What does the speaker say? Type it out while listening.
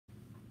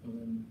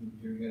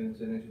Here again in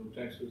San Angelo,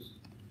 Texas,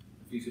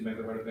 the Feast of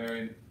Immaculate Heart of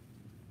Mary.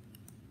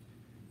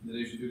 In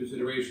addition to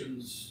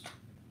considerations,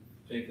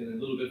 taken a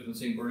little bit from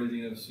St.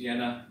 Bernardine of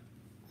Siena,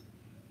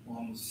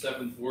 on the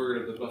seventh word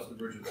of the Blessed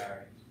Virgin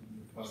Mary.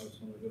 This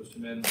one that goes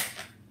to men.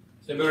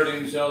 St.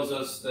 Bernardine tells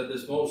us that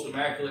this most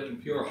immaculate and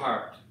pure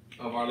heart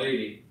of Our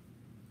Lady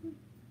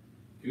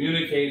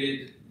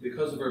communicated,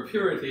 because of her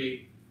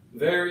purity,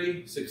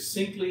 very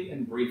succinctly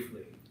and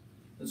briefly.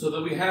 And so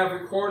that we have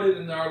recorded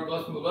in our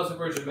from the Blessed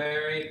Virgin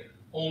Mary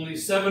only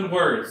 7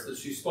 words that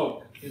she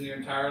spoke in her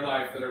entire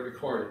life that are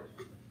recorded.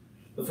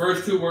 The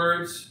first 2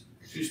 words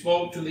she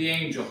spoke to the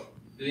angel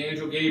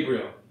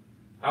Gabriel.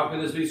 How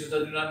can this be since I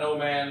do not know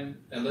man?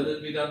 And let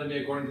it be done to me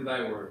according to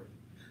thy word.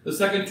 The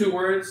second 2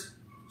 words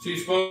she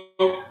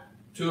spoke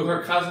to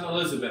her cousin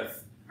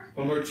Elizabeth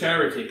from her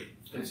charity.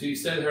 And she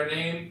said her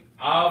name,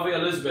 Ave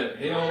Elizabeth,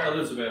 Hail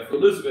Elizabeth. For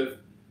Elizabeth,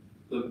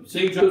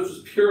 St. Joseph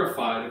was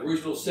purified of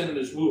original sin in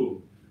his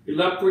womb. He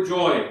leapt for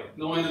joy,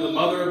 knowing that the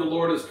mother of the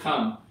Lord has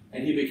come,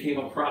 and he became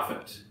a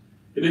prophet.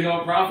 He became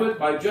a prophet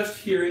by just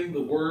hearing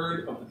the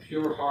word of the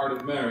pure heart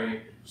of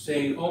Mary,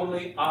 saying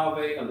only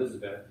Ave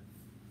Elizabeth.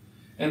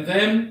 And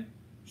then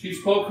she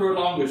spoke her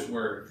longest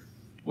word,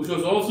 which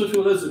was also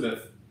to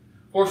Elizabeth.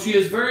 For she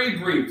is very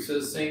brief,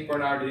 says St.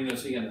 Bernardine of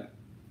Siena.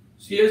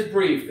 She is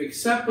brief,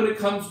 except when it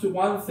comes to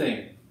one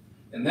thing,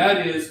 and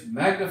that is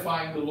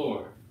magnifying the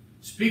Lord.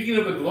 Speaking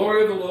of the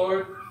glory of the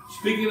Lord,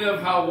 speaking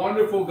of how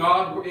wonderful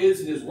God is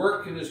in his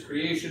work and his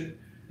creation,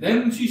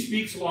 then she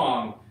speaks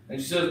long,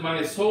 and she says,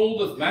 My soul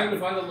doth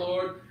magnify the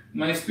Lord,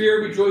 my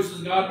spirit rejoices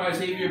in God my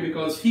Savior,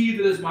 because he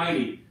that is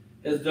mighty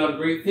has done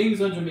great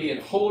things unto me,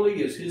 and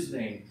holy is his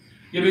name.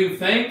 Giving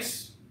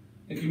thanks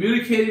and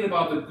communicating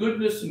about the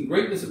goodness and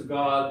greatness of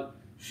God,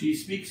 she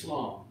speaks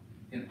long.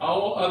 In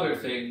all other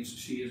things,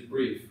 she is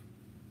brief.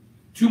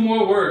 2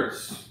 more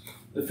words.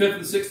 The 5th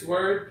and 6th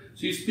word,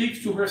 she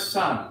speaks to her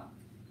son.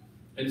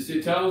 And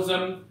she tells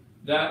them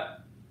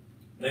that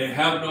they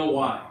have no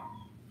wine.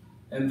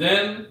 And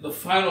then the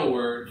final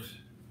word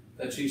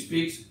that she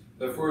speaks,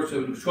 the first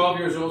 12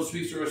 years old,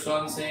 speaks to her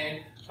son,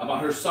 saying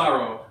about her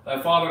sorrow.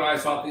 Thy father and I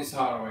sought thee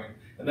sorrowing.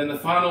 And then the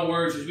final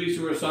word she speaks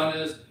to her son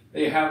is,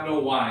 they have no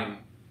wine.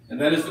 And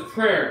that is the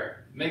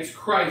prayer that makes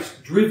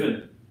Christ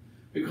driven.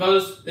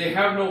 Because they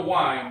have no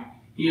wine,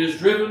 he is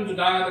driven to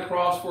die on the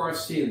cross for our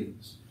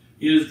sins.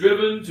 He is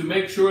driven to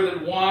make sure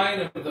that wine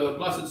of the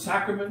Blessed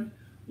Sacrament,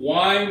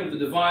 wine of the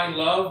divine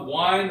love,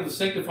 wine of the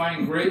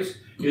sanctifying grace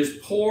is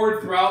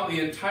poured throughout the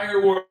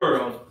entire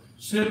world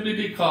simply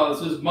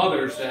because his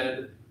mother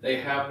said they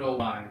have no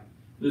wine.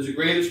 It is the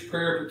greatest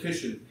prayer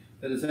petition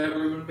that has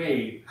ever been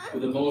made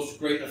with the most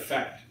great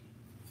effect.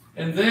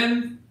 And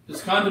then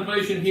this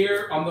contemplation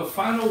here on the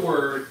final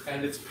word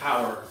and its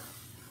power.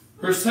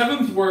 Her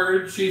 7th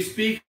word, she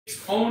speaks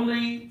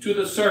only to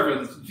the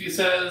servants. She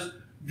says,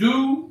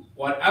 do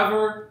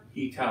whatever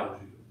he tells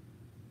you.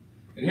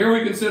 And here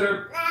we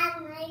consider,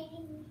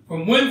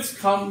 from whence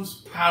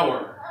comes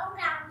power?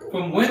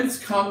 From whence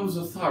comes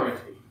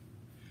authority?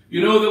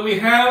 You know that we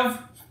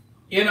have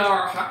we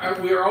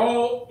are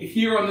all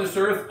here on this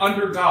earth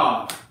under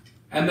God.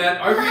 And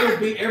that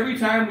every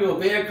time we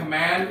obey a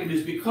command, it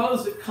is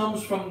because it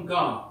comes from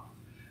God.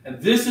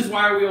 And this is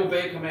why we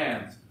obey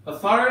commands.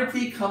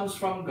 Authority comes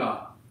from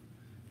God.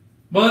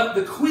 But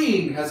the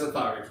queen has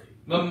authority.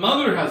 The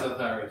mother has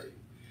authority.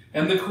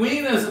 And the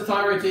queen has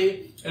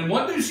authority. And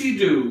what does she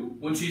do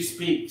when she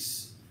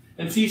speaks?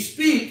 And she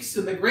speaks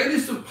in the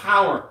greatest of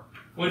power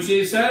when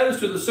she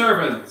says to the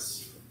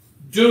servants,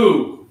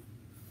 do.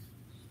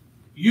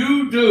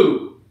 You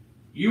do.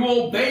 You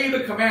obey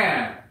the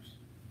command.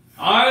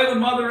 I, the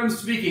mother, am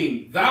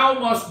speaking. Thou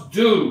must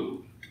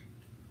do.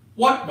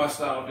 What must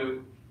thou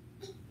do?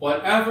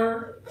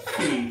 Whatever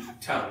he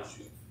tells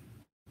you.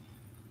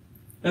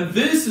 And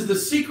this is the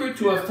secret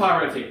to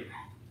authority.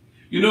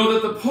 You know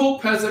that the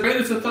Pope has the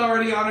greatest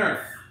authority on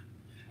earth.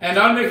 And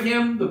under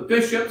him, the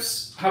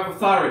bishops have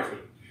authority.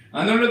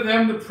 And under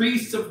them, the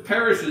priests of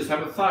parishes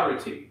have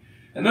authority.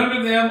 And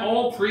under them,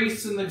 all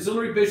priests and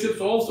auxiliary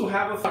bishops also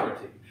have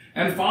authority.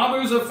 And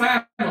fathers of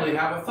family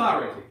have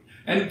authority.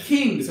 And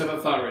kings have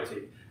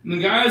authority. And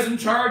the guys in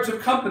charge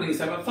of companies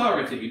have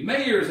authority.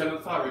 Mayors have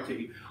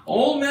authority.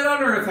 All men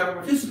on earth have a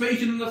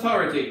participation in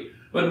authority.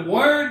 But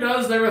where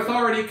does their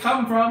authority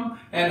come from?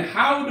 And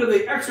how do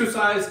they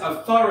exercise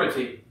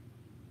authority?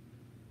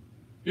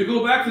 You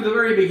go back to the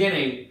very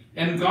beginning.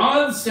 And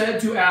God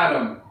said to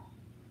Adam,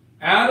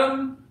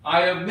 Adam,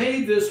 I have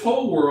made this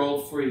whole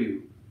world for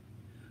you.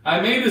 I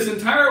made this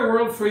entire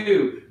world for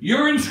you.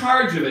 You're in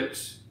charge of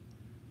it.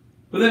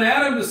 But then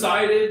Adam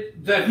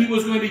decided that he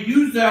was going to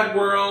use that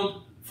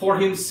world for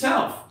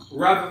himself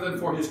rather than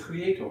for his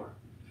Creator.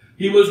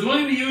 He was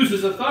going to use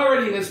his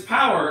authority and his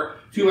power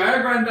to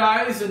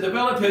aggrandize and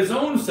develop his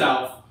own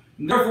self.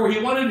 And therefore, he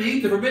wanted to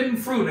eat the forbidden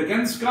fruit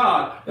against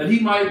God, that he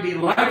might be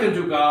like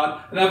unto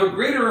God and have a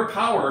greater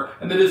power,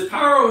 and that his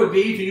power would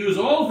be to use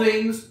all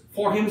things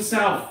for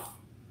himself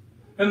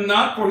and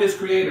not for his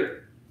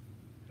Creator.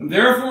 And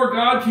therefore,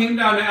 God came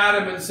down to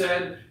Adam and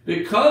said,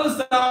 because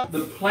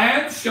the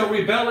plants shall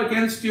rebel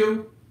against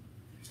you,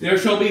 There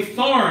shall be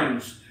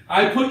thorns.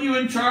 I put you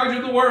in charge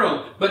of the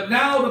world. But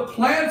now the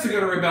plants are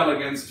going to rebel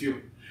against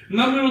you.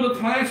 Not only will the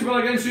plants rebel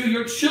against you,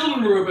 your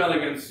children will rebel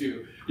against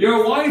you.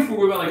 Your wife will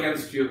rebel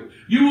against you.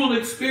 You will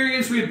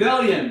experience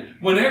rebellion.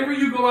 Whenever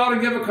you go out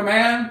and give a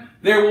command,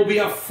 there will be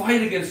a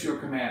fight against your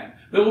command.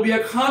 There will be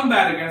a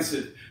combat against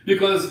it.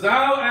 Because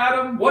thou,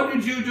 Adam, what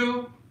did you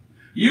do?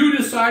 You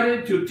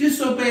decided to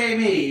disobey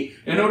me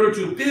in order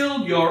to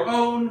build your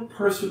own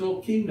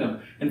personal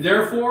kingdom. And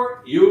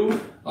therefore, you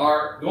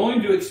are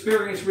going to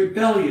experience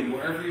rebellion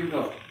wherever you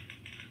go.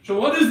 So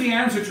what is the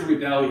answer to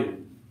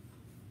rebellion?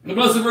 The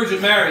Blessed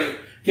Virgin Mary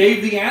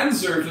gave the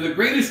answer to the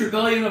greatest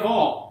rebellion of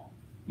all,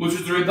 which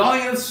is the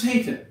rebellion of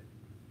Satan.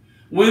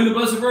 When the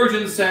Blessed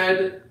Virgin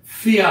said,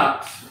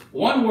 fiat,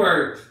 one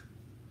word.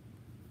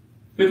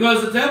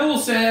 Because the devil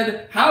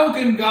said, how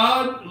can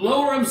God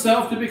lower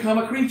himself to become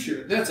a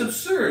creature? That's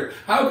absurd.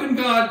 How can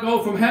God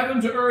go from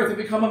heaven to earth and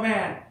become a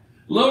man?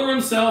 Lower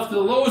himself to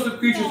the lowest of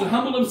creatures and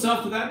humble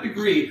himself to that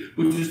degree,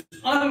 which is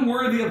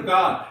unworthy of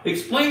God.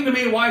 Explain to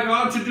me why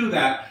God should do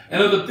that.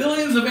 And of the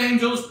billions of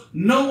angels,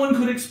 no one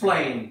could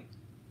explain.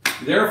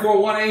 Therefore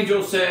one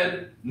angel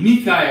said,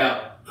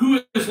 Michael,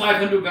 who is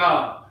like unto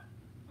God?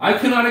 I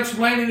cannot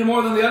explain any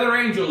more than the other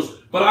angels,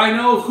 but I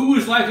know who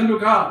is like unto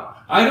God.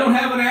 I don't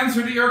have an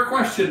answer to your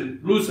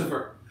question,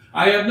 Lucifer.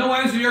 I have no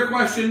answer to your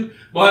question,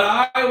 but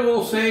I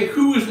will say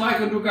who is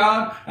like unto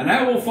God, and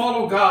I will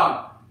follow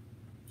God.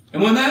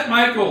 And when that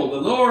Michael,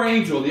 the lower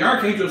angel, the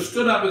archangel,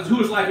 stood up as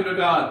who is like unto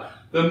God,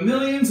 the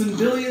millions and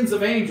billions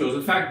of angels,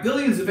 in fact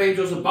billions of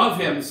angels above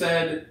him,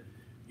 said,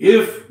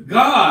 if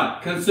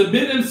God can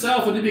submit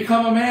himself and to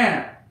become a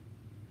man,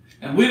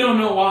 and we don't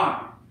know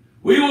why,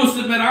 we will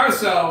submit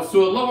ourselves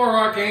to a lower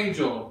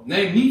archangel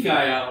named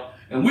Michael,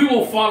 and we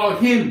will follow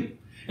him.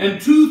 And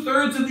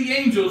 2/3 of the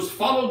angels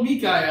followed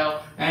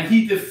Michael, and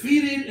he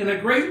defeated in a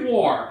great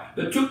war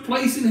that took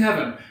place in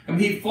heaven.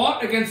 And he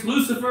fought against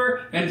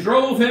Lucifer and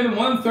drove him and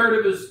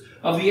 1/3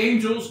 of the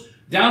angels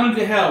down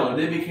into hell, and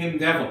they became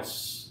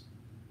devils.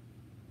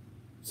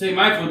 St.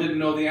 Michael didn't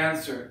know the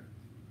answer.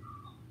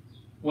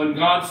 When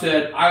God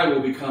said, I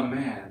will become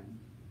man.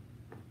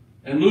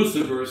 And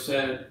Lucifer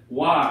said,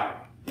 why?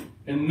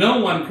 And no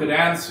one could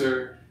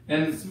answer.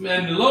 And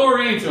the lower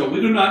angel,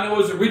 we do not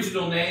know his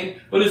original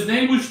name, but his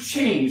name was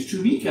changed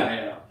to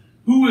Michael,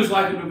 who is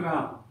like unto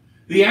God.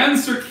 The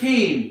answer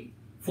came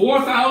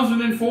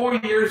 4,004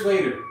 years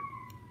later,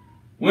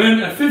 when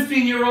a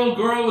 15-year-old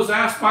girl was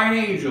asked by an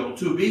angel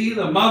to be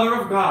the mother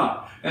of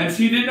God. And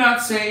she did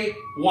not say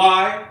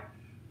why.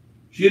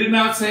 She did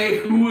not say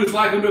who is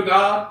like unto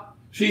God.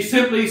 She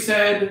simply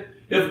said,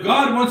 if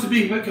God wants to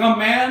become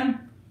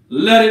man,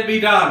 let it be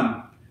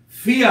done.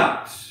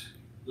 Fiat,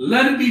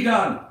 let it be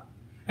done.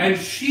 And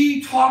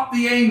she taught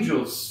the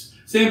angels.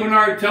 St.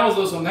 Bernard tells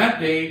us on that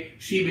day,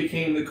 she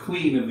became the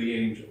queen of the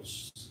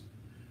angels.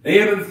 They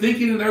have been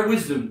thinking in their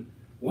wisdom,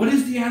 what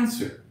is the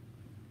answer?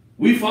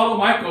 We follow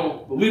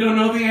Michael, but we don't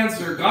know the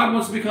answer. God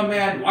wants to become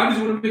man. Why does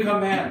he want to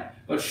become man?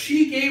 But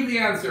she gave the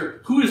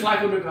answer, who is like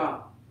unto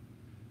God?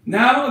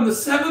 Now in the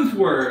 7th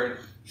word,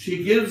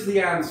 she gives the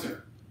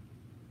answer.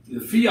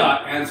 The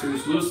fiat answer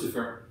is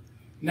Lucifer.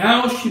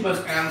 Now she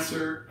must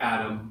answer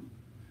Adam.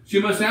 She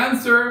must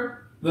answer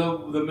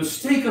the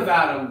mistake of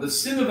Adam, the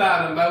sin of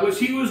Adam, by which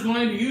he was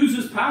going to use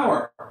his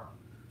power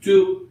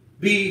to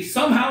be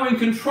somehow in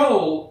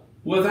control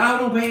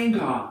without obeying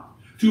God,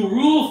 to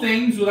rule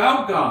things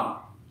without God.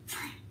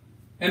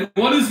 And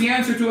what is the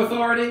answer to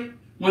authority?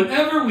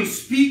 Whenever we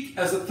speak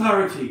as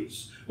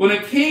authorities, when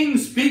a king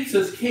speaks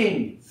as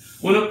king,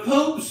 when a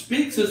pope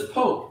speaks as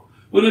pope,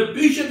 when a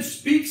bishop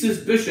speaks as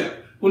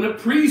bishop, when a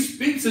priest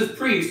speaks as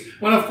priest,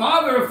 when a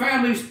father of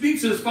family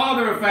speaks as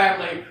father of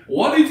family,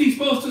 what is he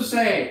supposed to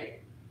say?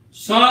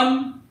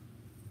 Son,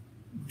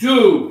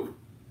 do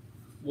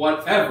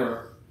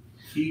whatever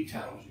he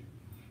tells you.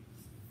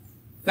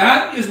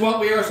 That is what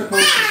we are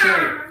supposed to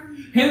say.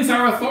 Hence,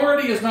 our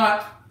authority is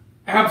not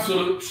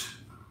absolute.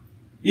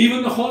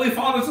 Even the Holy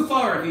Father's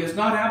authority is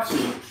not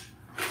absolute.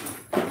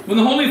 When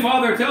the Holy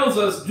Father tells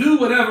us, do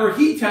whatever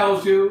he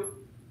tells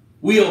you,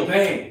 we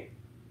obey.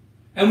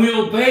 And we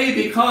obey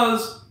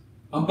because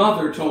a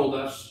mother told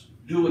us,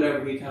 do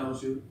whatever he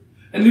tells you.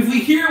 And if we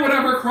hear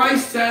whatever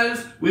Christ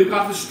says, we've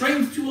got the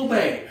strength to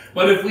obey.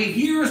 But if we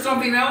hear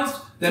something else,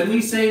 then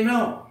we say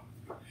no.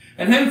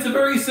 And hence a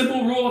very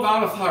simple rule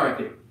about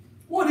authority.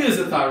 What is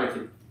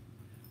authority?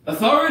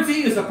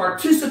 Authority is a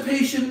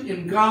participation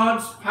in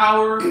God's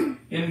power,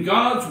 in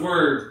God's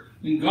word,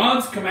 in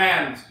God's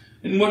commands,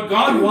 in what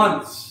God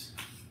wants.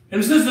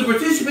 And since the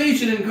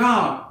participation in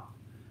God,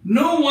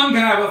 no one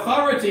can have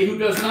authority who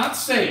does not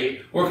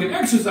say, or can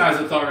exercise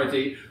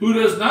authority, who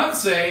does not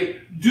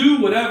say,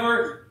 do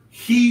whatever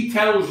he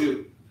tells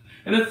you.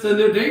 And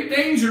the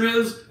danger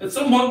is, at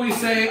some point we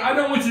say, I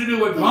don't want you to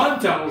do what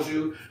God tells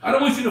you. I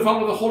don't want you to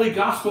follow the Holy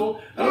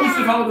Gospel. I don't want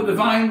you to follow the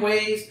divine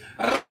ways.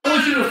 I don't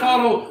want you to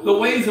follow the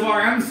ways of our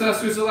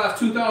ancestors the last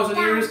 2,000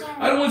 years.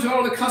 I don't want you to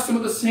follow the custom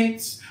of the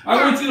saints. I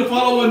want you to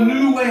follow a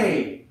new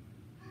way.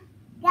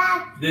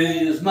 That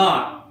is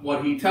not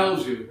what he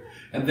tells you.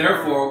 and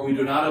therefore we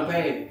do not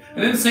obey.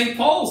 And then St.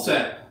 Paul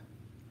said,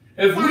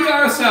 if we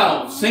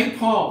ourselves, St.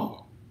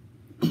 Paul,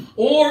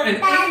 or an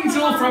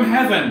angel from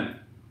heaven,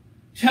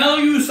 tell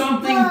you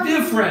something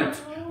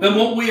different than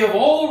what we have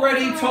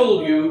already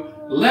told you,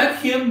 let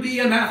him be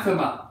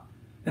anathema.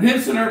 And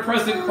hence in our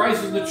present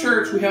crisis in the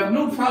church, we have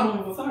no problem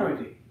of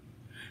authority.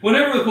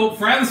 Whenever the Pope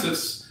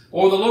Francis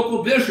or the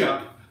local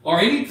bishop or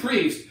any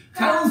priest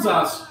tells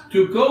us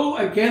to go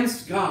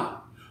against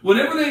God,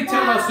 whenever they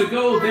tell us to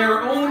go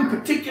their own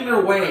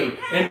particular way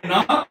and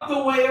not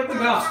the way of the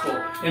gospel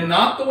and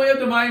not the way of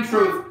divine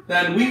truth,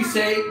 then we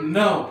say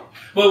no.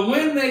 But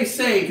when they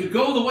say to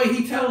go the way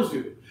he tells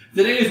you,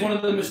 today is one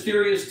of the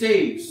mysterious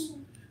days.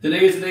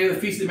 Today is the day of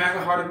the Feast of the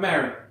Immaculate Heart of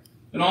Mary.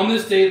 And on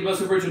this day, the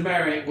Blessed Virgin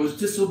Mary was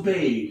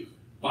disobeyed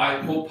by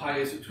Pope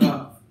Pius XII.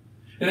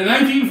 And in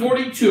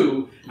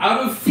 1942,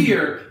 out of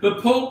fear, the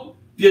Pope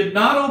did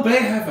not obey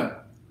heaven.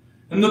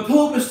 And the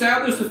Pope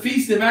established the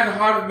Feast of the Immaculate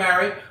Heart of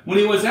Mary when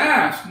he was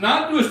asked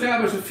not to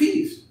establish a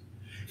feast.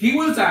 He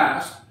was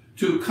asked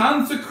to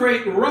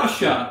consecrate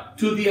Russia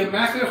to the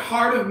Immaculate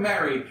Heart of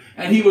Mary.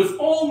 And he was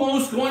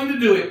almost going to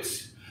do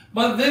it.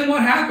 But then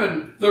what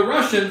happened? The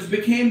Russians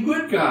became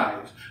good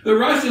guys. The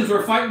Russians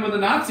were fighting with the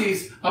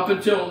Nazis up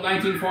until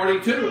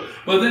 1942.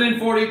 But then in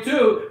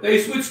 42,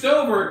 they switched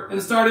over and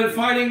started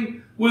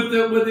fighting with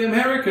the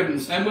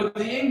Americans and with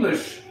the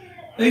English.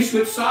 They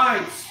switched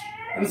sides.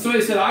 And so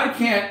he said, I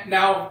can't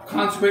now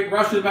consecrate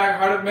Russia to the Immaculate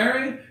Heart of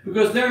Mary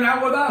because they're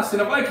not with us.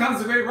 And if I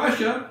consecrate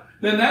Russia,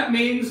 then that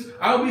means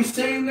I'll be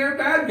saying they're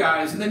bad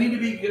guys and they need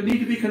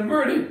to be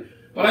converted.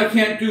 But I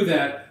can't do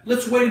that.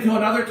 Let's wait until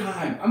another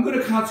time. I'm going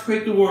to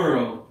consecrate the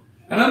world.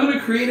 And I'm going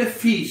to create a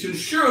feast, and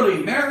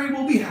surely Mary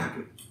will be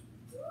happy.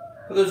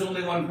 But there's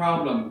only one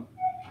problem.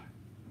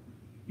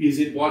 Is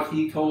it what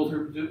he told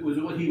her to do? Was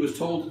it what he was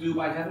told to do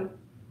by heaven?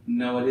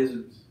 No, it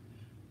isn't.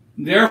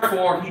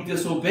 Therefore, he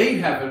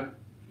disobeyed heaven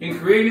in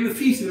creating the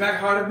Feast of the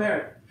Immaculate Heart of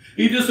Mary.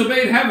 He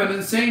disobeyed heaven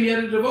in saying he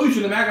had a devotion to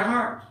the Immaculate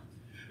Heart.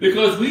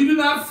 Because we do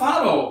not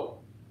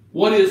follow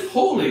what is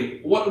holy,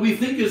 what we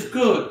think is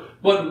good,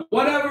 but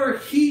whatever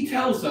he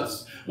tells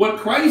us, what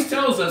Christ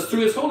tells us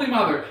through his Holy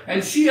Mother,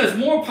 and she has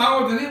more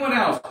power than anyone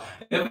else.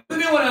 If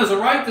anyone has a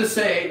right to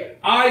say,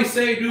 I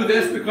say do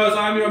this because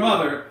I'm your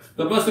mother,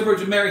 the Blessed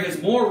Virgin Mary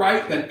has more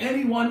right than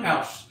anyone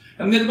else.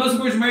 And then the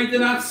Blessed Virgin Mary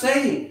did not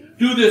say,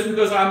 do this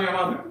because I'm your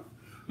mother.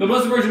 The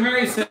Blessed Virgin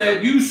Mary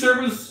said, you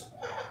servants,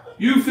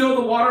 you fill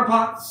the water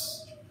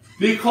pots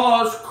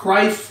because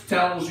Christ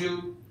tells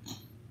you.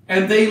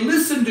 And they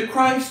listened to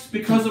Christ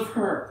because of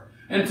her.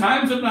 And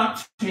times have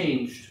not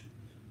changed.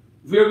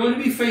 If we are going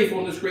to be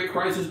faithful in this great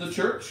crisis in the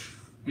church,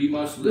 we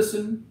must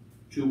listen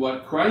to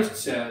what Christ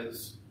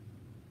says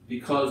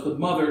because the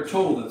mother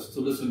told us to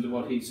listen to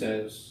what he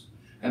says.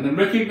 And then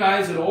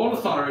recognize that all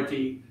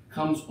authority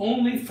comes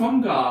only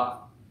from God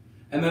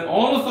and that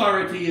all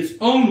authority is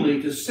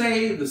only to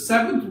say the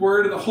seventh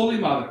word of the Holy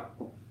Mother.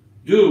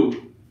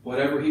 Do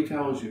whatever he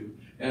tells you.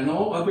 And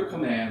all other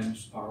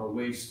commands are a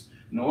waste.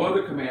 No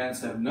other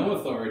commands have no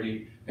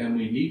authority and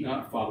we need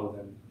not follow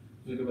them.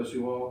 God bless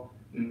you all.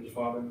 In the name of the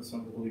Father, and the Son,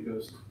 and the Holy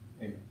Ghost.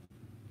 Amen.